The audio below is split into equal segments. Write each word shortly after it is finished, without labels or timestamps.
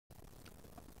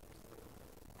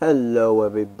Hello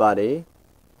everybody,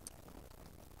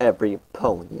 every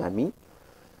pony I mean.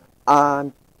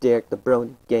 I'm Derek the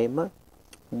Brony Gamer.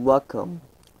 Welcome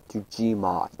to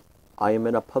Gmod. I am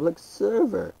in a public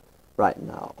server right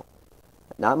now.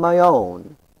 Not my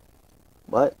own,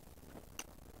 but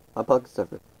a public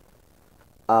server.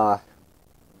 You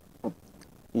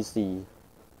see,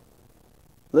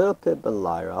 Little Pip and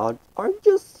Lyra are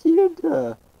just here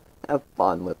to have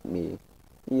fun with me.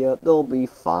 Yep, they'll be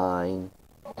fine.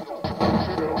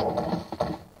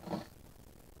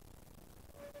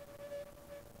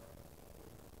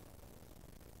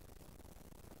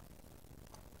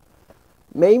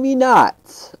 Maybe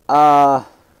not. How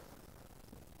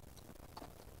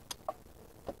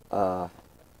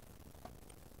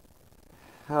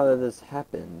did this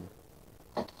happen?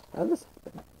 How did this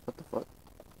happen? What the fuck?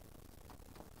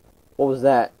 What was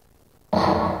that?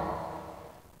 I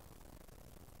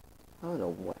don't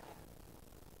know what.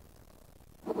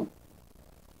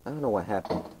 I don't know what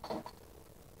happened.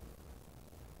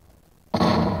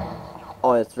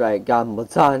 Oh, that's right.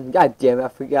 Gambleton. God damn it, I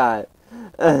forgot.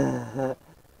 Yeah,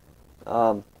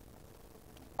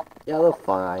 they'll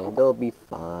fine. They'll be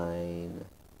fine.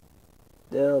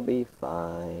 They'll be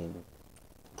fine.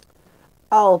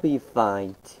 I'll be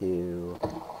fine too.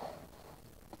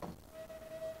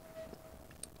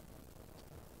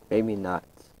 Maybe not.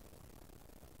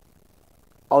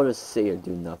 I'll just sit here and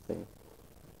do nothing.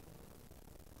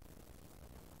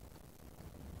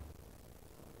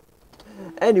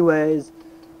 Anyways,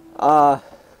 ow,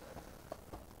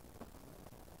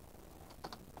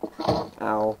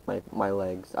 my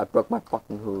legs. I broke my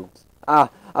fucking hooves. I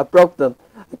broke them.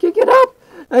 I can't get up!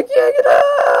 I can't get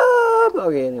up!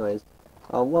 Okay, anyways.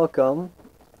 Welcome.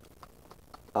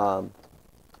 I'll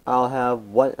have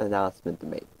one announcement to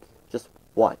make. Just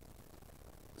one.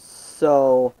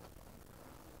 So,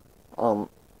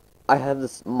 I have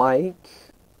this mic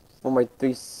for my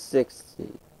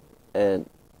 360, and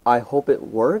I hope it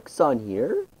works on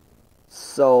here,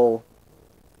 so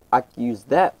I can use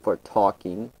that for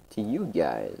talking to you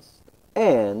guys,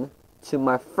 and to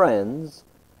my friends,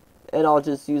 and I'll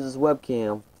just use this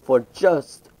webcam for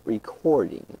just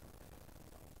recording,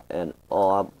 and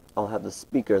I'll have the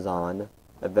speakers on,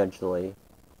 eventually,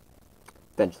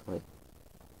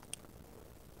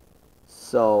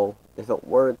 so, if it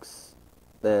works,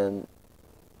 then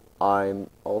I'm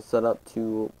all set up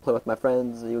to play with my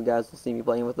friends. You guys will see me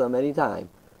playing with them anytime.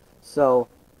 So,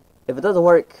 if it doesn't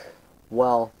work,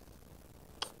 well,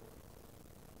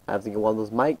 I have to get one of those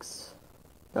mics.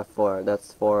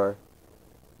 That's for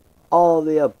all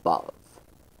the above.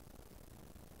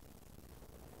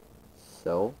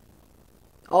 So,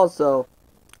 also,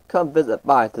 come visit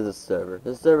by to the server.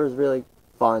 The server is really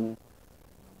fun.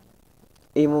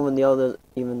 Even when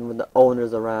the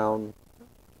owners around,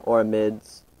 or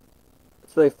mids.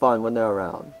 It's really fun when they're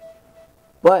around.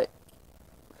 But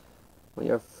when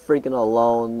you're freaking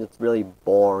alone, it's really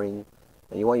boring.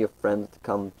 And you want your friends to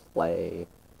come play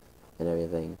and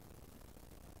everything.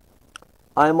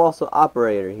 I'm also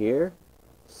operator here.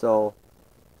 So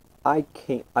I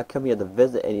come here to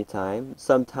visit anytime.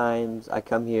 Sometimes I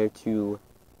come here to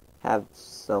have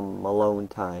some alone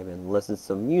time and listen to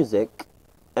some music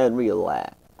and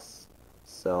relax.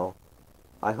 So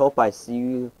I hope I see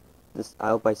you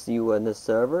in this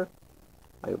server.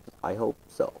 I hope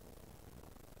so.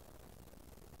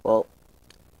 Well,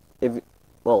 if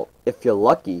you're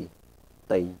lucky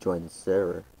that you join the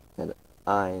server and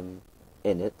I'm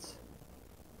in it.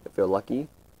 If you're lucky,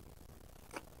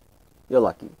 you're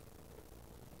lucky.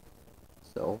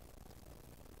 So,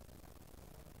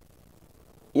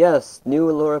 yes, New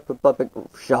Allure Republic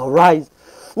shall rise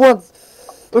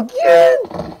once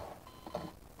again!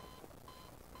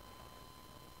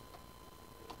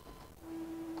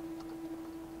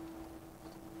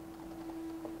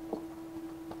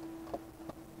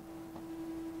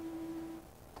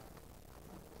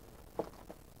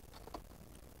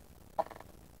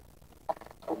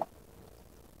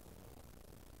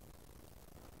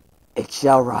 It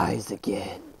shall rise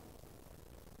again.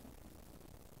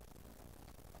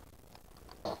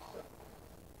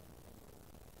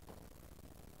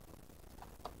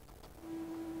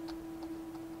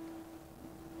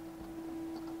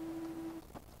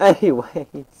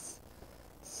 Anyways,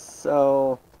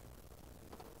 so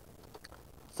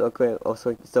quick. Oh,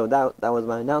 so that was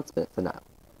my announcement for now.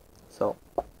 So,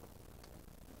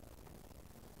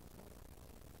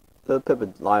 Little Pip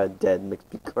and Lyra dead makes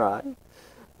me cry.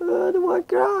 I don't want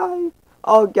to cry.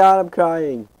 Oh God, I'm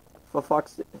crying. For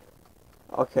fuck's sake.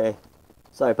 Okay,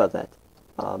 sorry about that.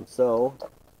 So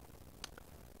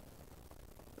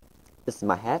this is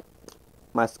my hat,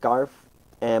 my scarf,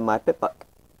 and my pip buck.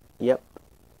 Yep,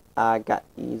 I got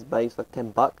these buddies for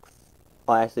 $10.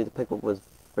 Oh, actually, the pickup was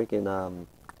freaking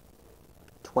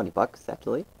 $20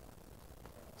 actually.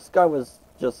 Scar was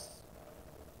just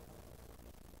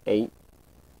 8.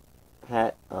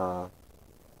 Hat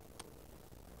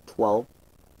 12.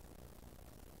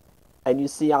 And you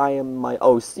see, I am my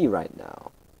OC right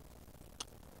now.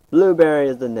 Blueberry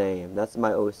is the name. That's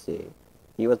my OC.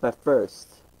 He was my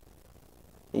first.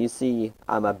 And you see,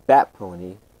 I'm a bat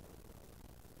pony.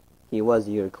 He was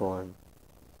a unicorn,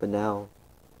 but now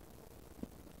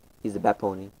he's a bat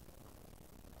pony,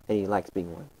 and he likes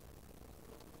being one.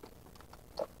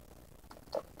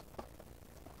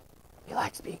 He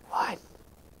likes being one.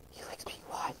 He likes being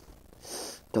one.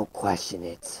 Don't question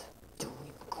it. Don't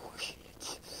even question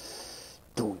it.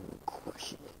 Don't even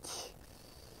question it.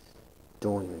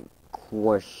 Don't even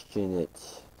question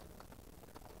it.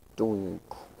 Don't even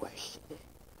question it.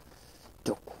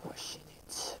 Don't question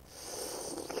it.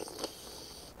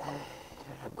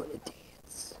 I'm gonna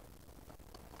dance.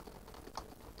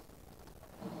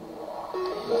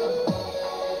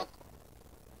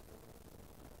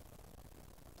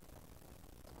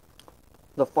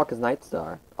 The fuck is Night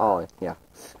Star? Oh, yeah.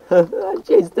 I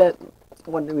chased that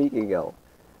 1 week ago.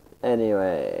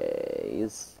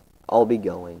 Anyways, I'll be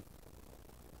going.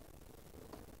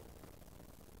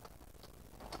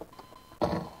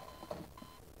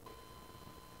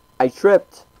 I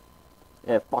tripped.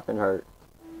 It fucking hurt.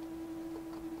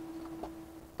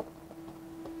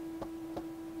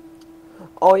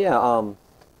 Oh yeah, I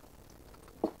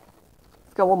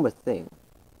got one more thing.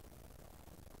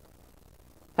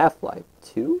 Half-Life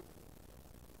 2?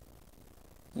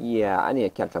 Yeah, I need to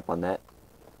catch up on that.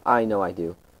 I know I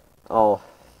do. Oh.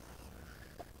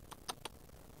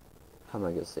 How am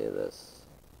I gonna say this?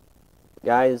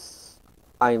 Guys,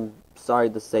 I'm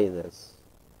sorry to say this,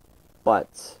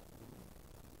 but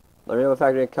the Rainbow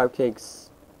Factory Cupcakes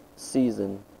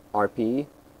season RP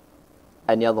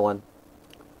and the other one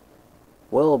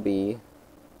will be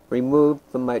removed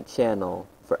from my channel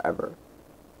forever.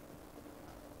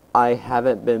 I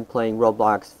haven't been playing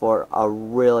Roblox for a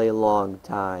really long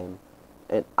time,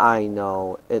 and I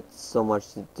know it's so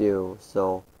much to do,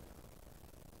 so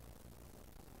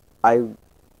I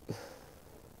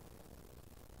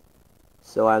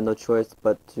have no choice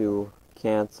but to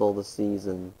cancel the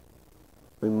season,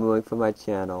 remove it from my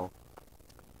channel.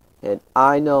 And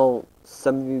I know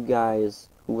some of you guys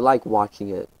who like watching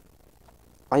it,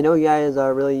 I know you guys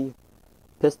are really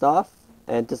pissed off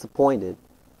and disappointed.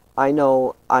 I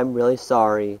know, I'm really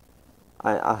sorry.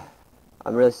 I'm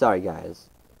really sorry, guys.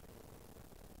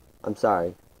 I'm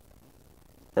sorry.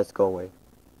 Let's go away.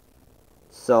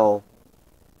 So,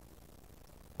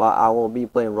 but I will be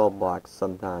playing Roblox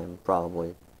sometime,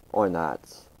 probably. Or not.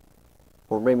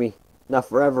 Or maybe not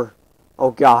forever.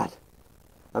 Oh god.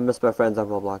 I miss my friends on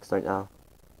Roblox right now.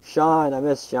 Sean, I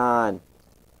miss Sean.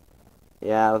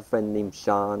 Yeah, I have a friend named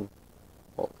Sean.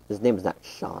 Well, his name is not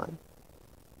Sean.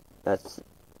 That's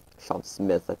Sean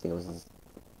Smith, I think it was his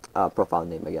profile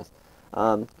name, I guess.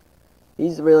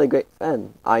 He's a really great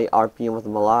friend. I RP with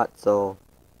him a lot, so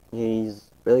he's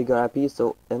really good at RP,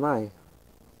 so am I.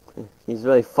 He's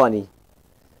really funny.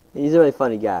 He's a really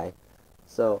funny guy.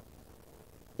 So,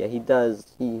 yeah, he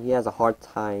has a hard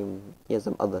time. He has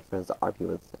some other friends to RP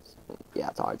with. Yeah,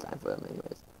 it's a hard time for him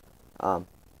anyways.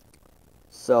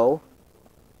 So,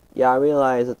 yeah, I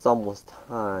realize it's almost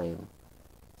time.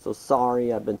 So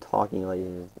sorry I've been talking like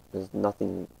there's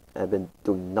nothing, I've been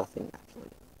doing nothing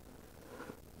actually.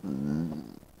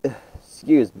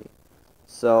 Excuse me.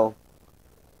 So,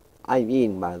 I'm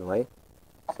eating by the way.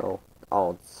 So,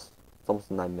 oh, it's almost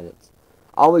 9 minutes.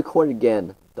 I'll record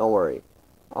again, don't worry.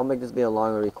 I'll make this video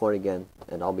longer and record again,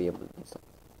 and I'll be able to do something.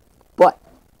 But,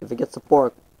 if it gets to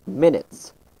 4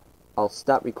 minutes, I'll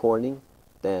stop recording,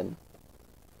 then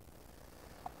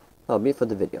I'll meet for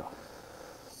the video.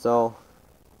 So,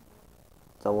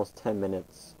 it's almost 10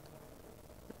 minutes.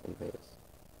 Anyways,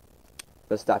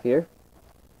 let's stop here.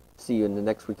 See you in the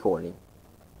next recording.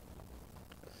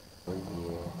 Oh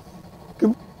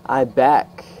yeah. I'm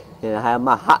back, and I have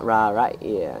my hot rod right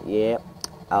here. Yep,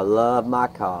 I love my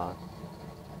car.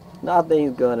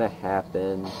 Nothing's gonna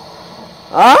happen.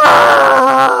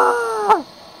 Ah!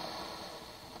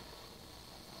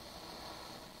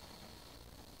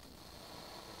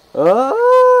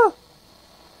 Ah!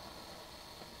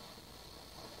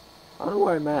 I don't know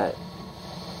where I'm at.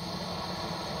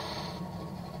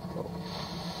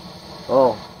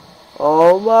 Oh.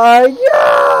 Oh my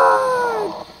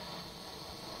god!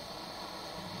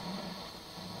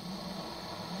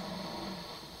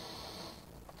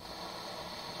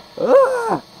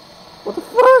 Ah! What the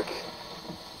fuck?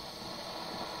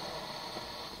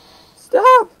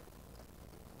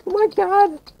 my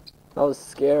god! That was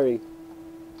scary.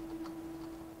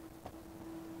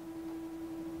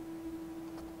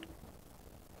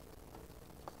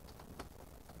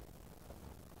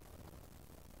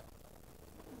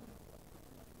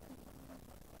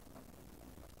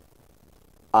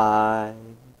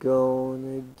 I'm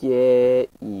gonna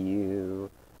get you.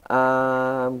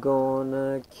 I'm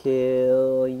gonna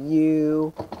kill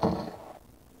you.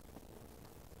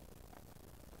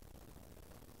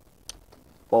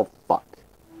 Oh, fuck.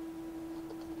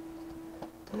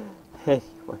 Anyway.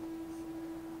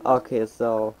 Okay,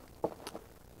 so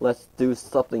let's do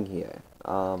something here.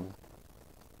 What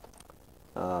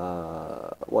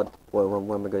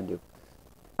am I gonna do?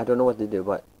 I don't know what to do,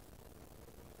 but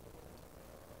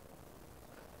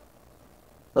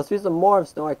let's use some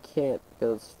morphs. No, I can't,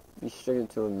 because it's restricted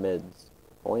to mids.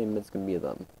 Only mids can be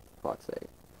them. For fuck's sake.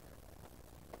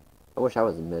 I wish I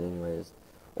was a mid anyways.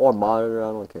 Or monitor,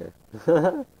 I don't care.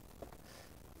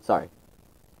 Sorry.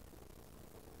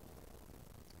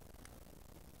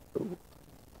 Ooh.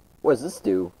 What does this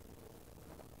do?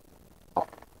 Oh.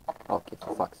 Okay,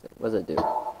 for fuck's sake. What does it do?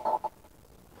 Oh.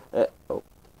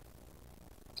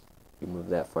 You move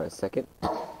that for a second.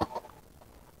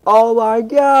 Oh my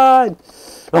god!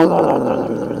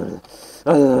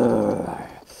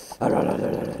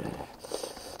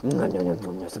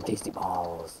 Some tasty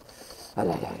balls.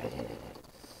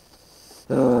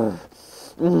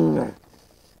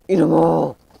 Eat them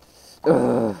all.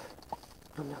 Aww.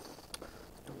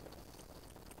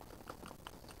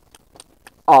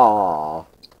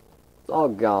 It's all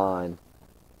gone.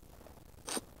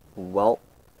 Well,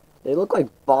 they look like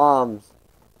bombs.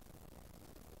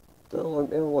 They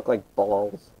don't look like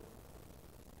balls.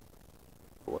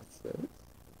 What's this?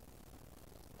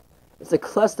 It's a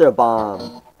cluster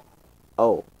bomb.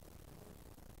 Oh.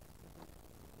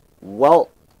 Well,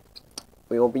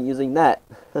 we won't be using that.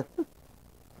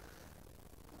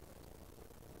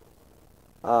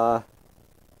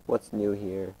 What's new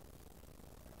here?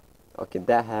 Okay,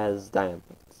 that has diamonds.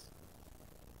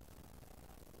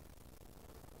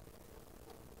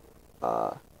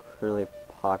 Really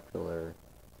popular.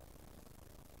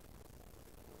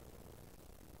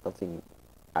 Nothing,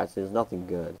 actually there's nothing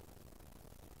good.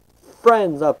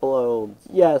 Friends uploads!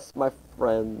 Yes, my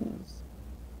friends.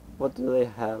 What do they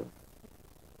have?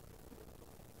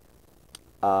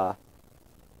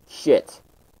 Shit.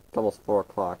 It's almost 4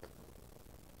 o'clock.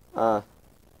 Hurry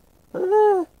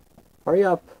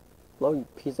up. Load, you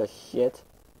piece of shit.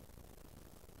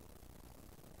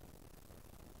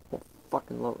 Well,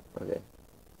 fucking load. Okay.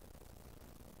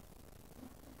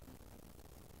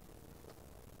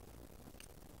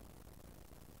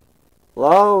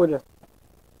 Load!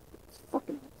 It's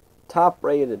fucking top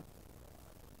rated.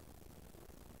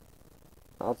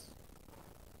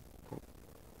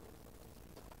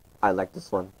 I like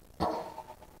this one.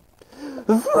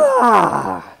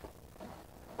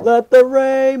 Let the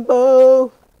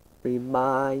rainbow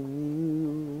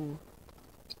remind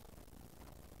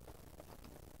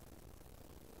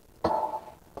you.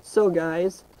 So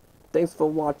guys, thanks for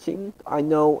watching. I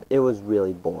know it was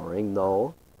really boring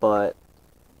though, but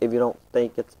if you don't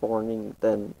think it's boring,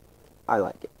 then I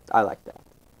like it. I like that.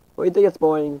 But if you think it's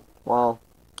boring, well,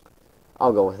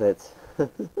 I'll go with it.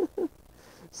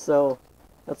 So,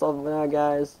 that's all for now,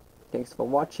 guys. Thanks for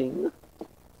watching.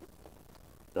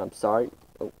 And I'm sorry.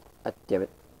 Oh, damn it.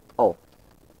 Oh,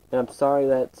 and I'm sorry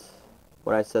that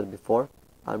what I said before.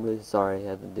 I'm really sorry I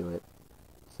had to do it.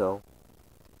 So,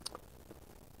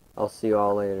 I'll see you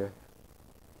all later.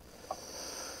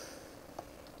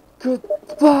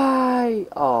 Goodbye!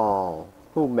 Oh,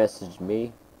 who messaged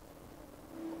me?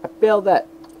 I failed that.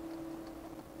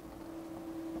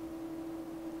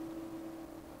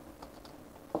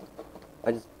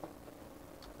 I just...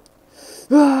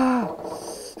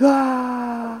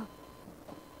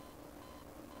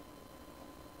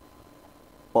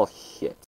 Well, shit.